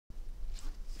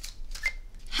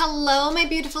Hello, my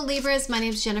beautiful Libras. My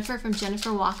name is Jennifer from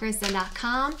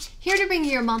JenniferWalkerZen.com. Here to bring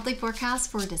you your monthly forecast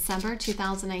for December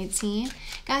 2019.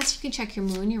 Guys, you can check your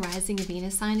moon, your rising, and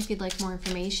Venus sign if you'd like more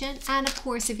information. And of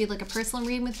course, if you'd like a personal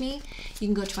reading with me, you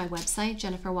can go to my website,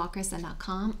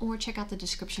 JenniferWalkerZen.com, or check out the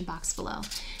description box below.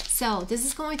 So this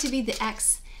is going to be the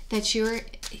X that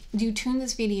you turn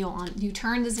this video on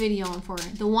for,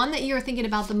 the one that you're thinking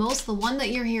about the most, the one that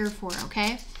you're here for,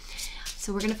 okay?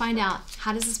 So we're going to find out,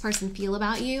 how does this person feel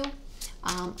about you?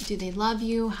 Do they love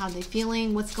you? How are they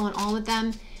feeling? What's going on with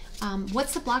them?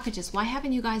 What's the blockages? Why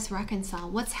haven't you guys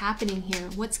reconciled? What's happening here?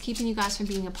 What's keeping you guys from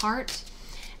being apart?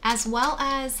 As well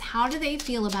as, how do they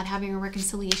feel about having a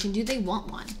reconciliation? Do they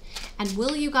want one? And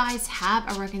will you guys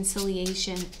have a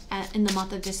reconciliation in the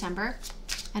month of December?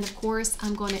 And of course,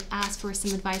 I'm going to ask for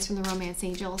some advice from the romance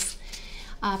angels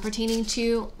pertaining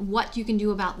to what you can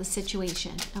do about the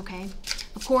situation, okay?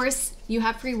 Of course, you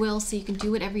have free will, so you can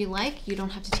do whatever you like. You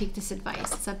don't have to take this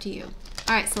advice. It's up to you.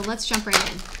 All right, so let's jump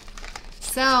right in.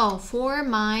 So for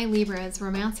my Libras,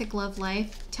 romantic love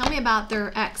life, tell me about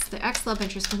their ex, the ex love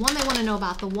interest, the one they want to know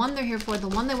about, the one they're here for, the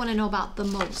one they want to know about the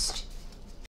most.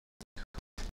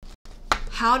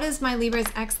 How does my Libra's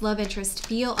ex love interest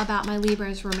feel about my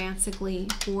Libras romantically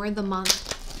for the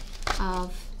month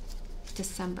of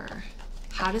December?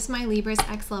 How does my Libra's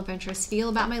ex love interest feel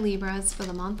about my Libras for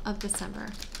the month of December?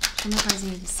 Show me the cards I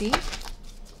need to see.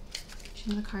 Show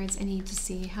me the cards I need to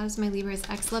see. How does my Libra's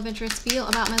ex love interest feel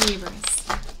about my Libras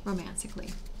romantically?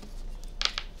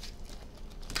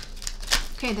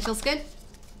 Okay, that feels good.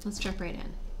 Let's jump right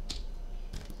in.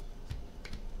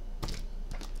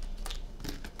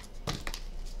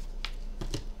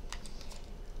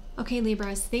 Okay,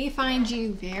 Libras, they find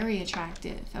you very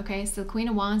attractive, okay? So the Queen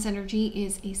of Wands energy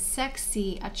is a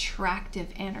sexy, attractive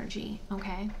energy,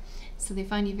 okay? So they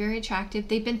find you very attractive.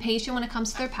 They've been patient when it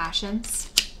comes to their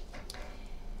passions.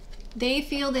 They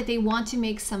feel that they want to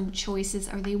make some choices,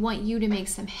 or they want you to make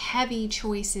some heavy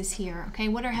choices here, okay?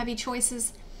 What are heavy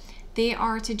choices? They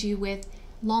are to do with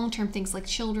long-term things like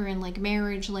children, like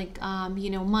marriage, like, you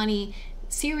know, money,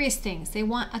 serious things. They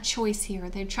want a choice here.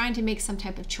 They're trying to make some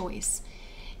type of choice.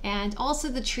 And also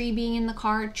the tree being in the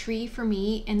card, tree for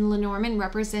me in Lenormand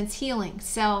represents healing.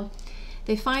 So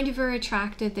they find you very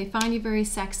attractive. They find you very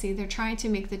sexy. They're trying to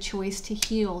make the choice to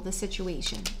heal the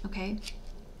situation, okay?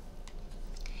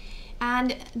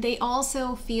 And they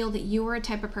also feel that you're a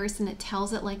type of person that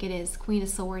tells it like it is, Queen of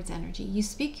Swords energy. You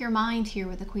speak your mind here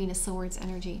with the Queen of Swords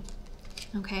energy,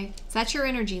 okay? So that's your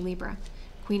energy, Libra,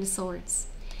 Queen of Swords.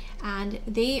 And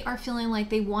they are feeling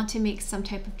like they want to make some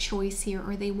type of choice here,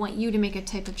 or they want you to make a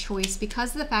type of choice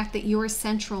because of the fact that you're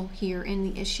central here in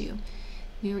the issue.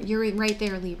 You're right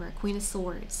there, Libra, Queen of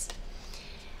Swords.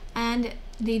 And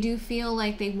they do feel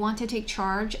like they want to take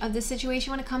charge of the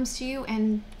situation when it comes to you.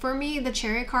 And for me, the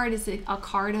Chariot card is a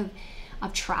card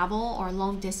of travel or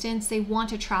long distance. They want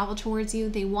to travel towards you.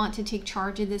 They want to take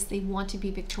charge of this. They want to be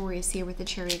victorious here with the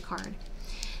Chariot card.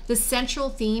 The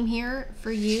central theme here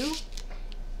for you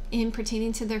in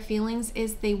pertaining to their feelings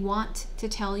is they want to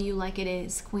tell you like it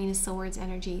is, Queen of Swords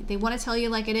energy. They want to tell you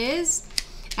like it is.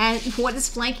 And what is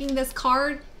flanking this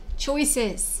card?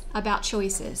 Choices, about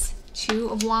choices. Two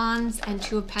of Wands and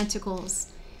Two of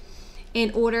Pentacles.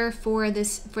 In order for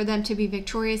them to be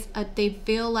victorious, they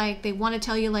feel like they want to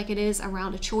tell you like it is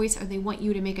around a choice, or they want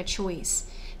you to make a choice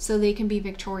so they can be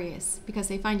victorious because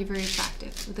they find you very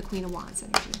attractive with the Queen of Wands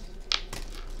energy.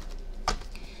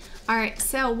 All right,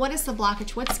 so what is the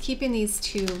blockage? What's keeping these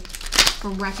two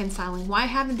from reconciling? Why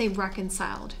haven't they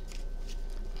reconciled?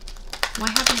 Why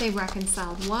haven't they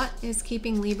reconciled? What is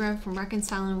keeping Libra from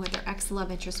reconciling with their ex love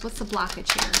interest? What's the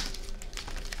blockage here?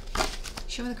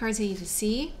 Show me the cards I need to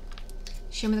see.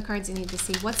 Show me the cards I need to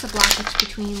see. What's the blockage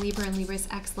between Libra and Libra's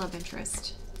ex love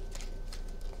interest?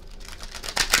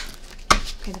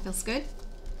 Okay, that feels good.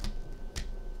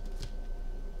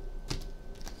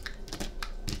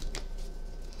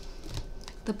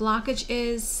 The blockage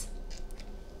is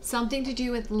something to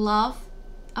do with love,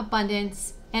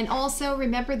 abundance, and also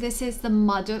remember this is the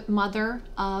mother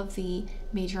of the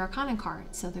Major Arcana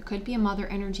card. So there could be a mother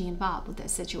energy involved with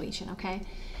this situation, okay?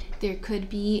 There could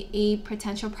be a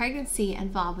potential pregnancy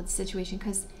involved with the situation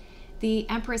because the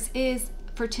Empress is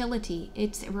fertility.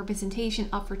 It's a representation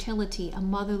of fertility, a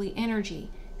motherly energy.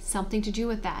 Something to do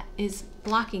with that is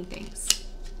blocking things.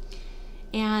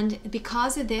 And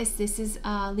because of this, this is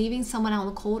leaving someone out in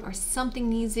the cold, or something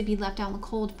needs to be left out in the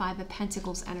cold, Five of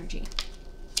Pentacles energy.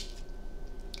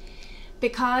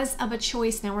 Because of a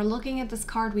choice. Now we're looking at this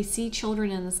card. We see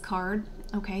children in this card.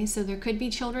 Okay, so there could be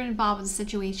children involved with the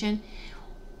situation.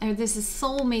 This is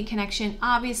soulmate connection.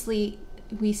 Obviously,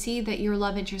 we see that your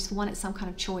love interest wanted some kind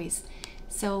of choice.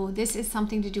 So this is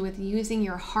something to do with using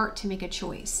your heart to make a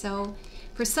choice. So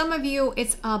for some of you,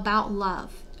 it's about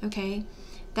love, okay?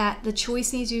 That the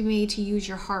choice needs to be made to use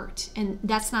your heart, and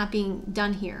that's not being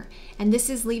done here. And this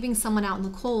is leaving someone out in the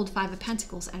cold, Five of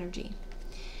Pentacles energy.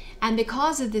 And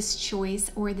because of this choice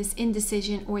or this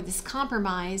indecision or this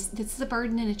compromise, this is a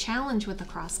burden and a challenge with the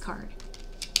Cross card.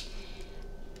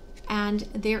 And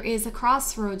there is a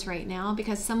crossroads right now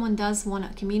because someone does want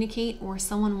to communicate, or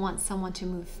someone wants someone to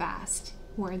move fast,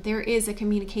 or there is a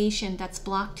communication that's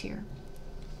blocked here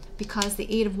because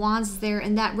the Eight of Wands is there,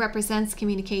 and that represents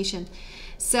communication.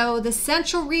 So the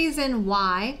central reason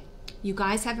why you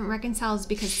guys haven't reconciled is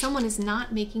because someone is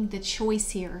not making the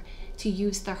choice here to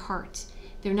use their heart.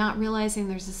 They're not realizing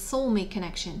there's a soulmate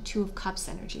connection, Two of Cups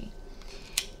energy.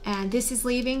 And this is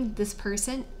leaving this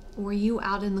person or you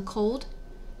out in the cold,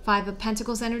 Five of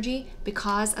Pentacles energy,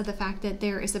 because of the fact that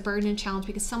there is a burden and challenge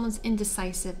because someone's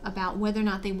indecisive about whether or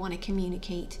not they want to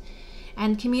communicate.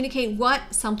 And communicate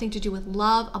what? Something to do with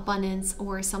love, abundance,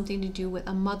 or something to do with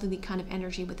a motherly kind of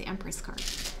energy with the Empress card.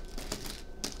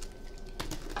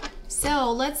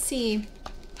 So let's see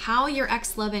how your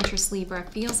ex-love interest, Libra,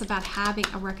 feels about having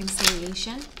a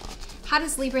reconciliation. How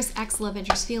does Libra's ex-love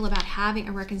interest feel about having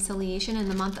a reconciliation in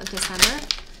the month of December?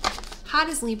 How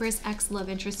does Libra's ex-love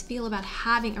interest feel about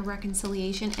having a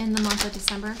reconciliation in the month of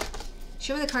December?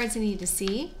 Show me the cards I need to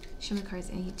see. Show me the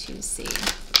cards I need to see.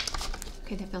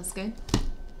 Okay, that feels good.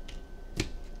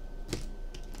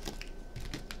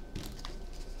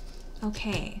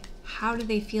 Okay, how do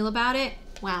they feel about it?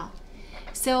 Wow.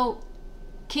 So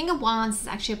King of Wands is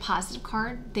actually a positive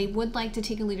card. They would like to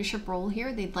take a leadership role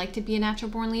here. They'd like to be a natural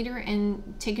born leader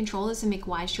and take control of this and make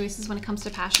wise choices when it comes to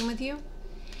passion with you.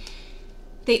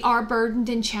 They are burdened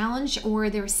and challenged, or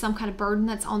there's some kind of burden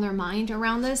that's on their mind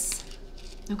around this.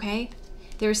 Okay,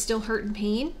 there's still hurt and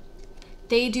pain.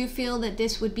 They do feel that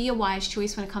this would be a wise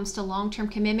choice when it comes to long-term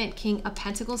commitment, King of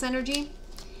Pentacles energy.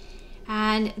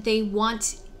 And they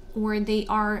want, or they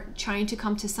are trying to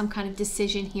come to some kind of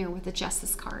decision here with the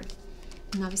Justice card.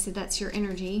 And obviously that's your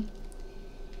energy.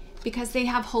 Because they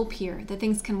have hope here that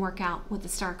things can work out with the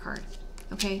Star card.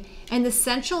 Okay, and the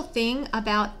central thing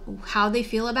about how they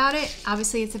feel about it,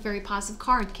 obviously it's a very positive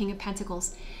card, King of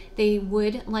Pentacles. They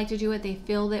would like to do it. They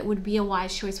feel that it would be a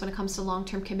wise choice when it comes to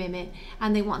long-term commitment,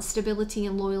 and they want stability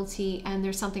and loyalty, and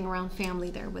there's something around family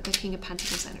there with the King of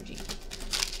Pentacles energy.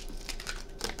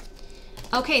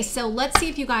 Okay, so let's see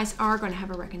if you guys are going to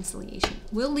have a reconciliation.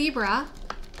 Will Libra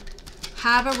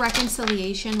have a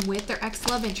reconciliation with their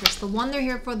ex-love interest, the one they're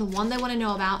here for, the one they want to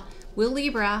know about? Will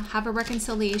Libra have a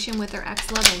reconciliation with their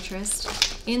ex-love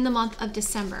interest in the month of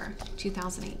December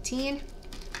 2018?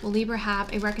 Will Libra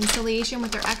have a reconciliation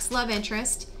with their ex-love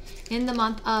interest in the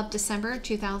month of December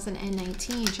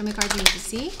 2019? Show me the cards I need to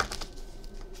see.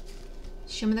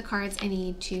 Show me the cards I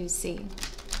need to see.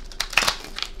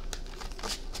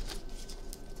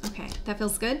 Okay, that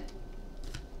feels good.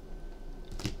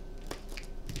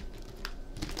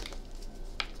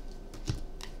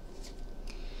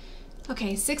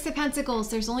 Okay, Six of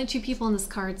Pentacles. There's only two people in this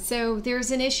card. So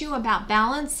there's an issue about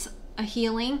balance, a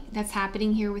healing that's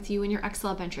happening here with you and your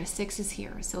ex-love interest. Six is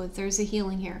here. So there's a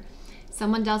healing here.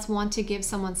 Someone does want to give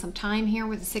someone some time here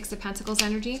with the Six of Pentacles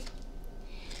energy.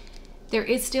 There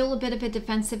is still a bit of a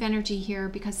defensive energy here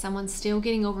because someone's still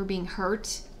getting over being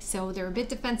hurt. So they're a bit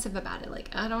defensive about it. Like,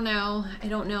 I don't know. I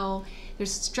don't know.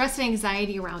 There's stress and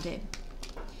anxiety around it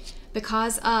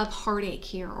because of heartache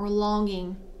here or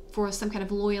longing for some kind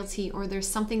of loyalty, or there's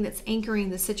something that's anchoring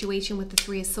the situation with the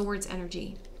Three of Swords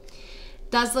energy.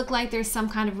 Does look like there's some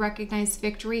kind of recognized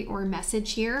victory or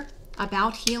message here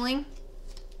about healing.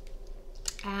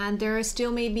 And there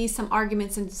still may be some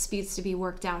arguments and disputes to be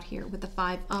worked out here with the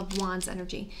Five of Wands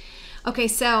energy. Okay,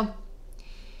 so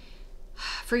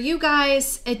for you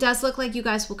guys, it does look like you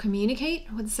guys will communicate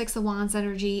with the Six of Wands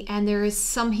energy, and there is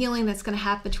some healing that's going to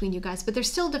happen between you guys, but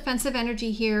there's still defensive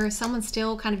energy here. Someone's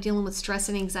still kind of dealing with stress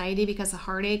and anxiety because of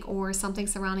heartache or something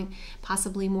surrounding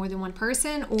possibly more than one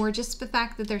person, or just the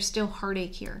fact that there's still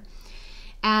heartache here.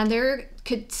 And there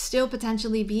could still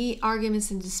potentially be arguments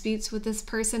and disputes with this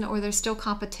person, or there's still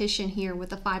competition here with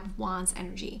the Five of Wands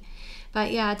energy.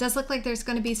 But yeah, it does look like there's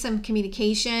going to be some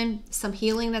communication, some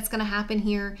healing that's going to happen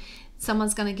here.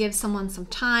 Someone's going to give someone some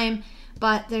time,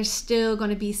 but there's still going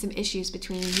to be some issues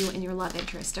between you and your love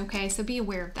interest, okay? So be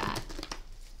aware of that.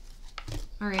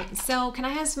 All right, so can I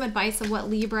have some advice of what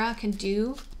Libra can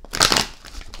do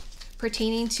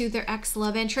pertaining to their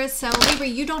ex-love interest? So Libra,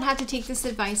 you don't have to take this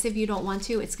advice if you don't want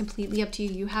to. It's completely up to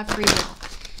you. You have free will.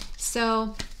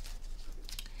 So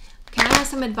can I have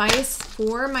some advice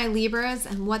for my Libras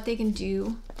and what they can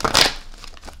do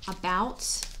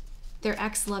about their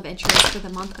ex-love interest for the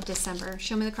month of December.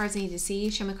 Show me the cards I need to see.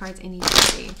 Show me the cards I need to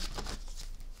see.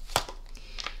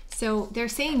 So they're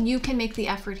saying you can make the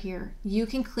effort here. You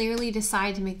can clearly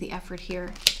decide to make the effort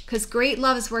here, because great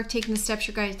love is worth taking the steps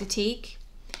you're going to take.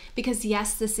 Because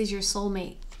yes, this is your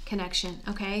soulmate connection,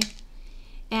 okay?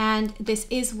 And this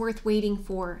is worth waiting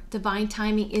for. Divine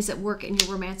timing is at work in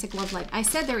your romantic love life. I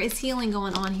said there is healing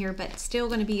going on here, but still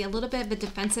going to be a little bit of a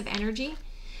defensive energy.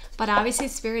 But obviously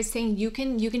Spirit is saying you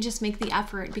can just make the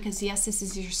effort, because yes, this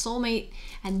is your soulmate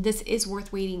and this is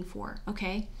worth waiting for,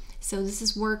 okay? So this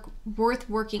is worth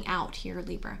working out here,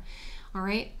 Libra. All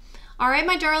right. All right,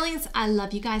 my darlings, I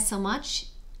love you guys so much.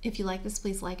 If you like this,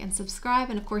 please like and subscribe.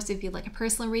 And of course, if you'd like a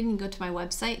personal reading, go to my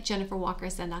website,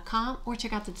 jenniferwalkerzen.com, or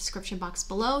check out the description box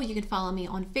below. You can follow me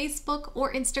on Facebook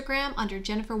or Instagram under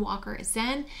Jennifer Walker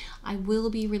Zen. I will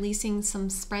be releasing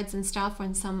some spreads and stuff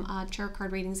and some tarot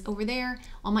card readings over there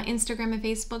on my Instagram and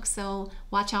Facebook. So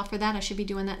watch out for that. I should be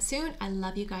doing that soon. I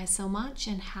love you guys so much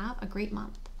and have a great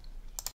month.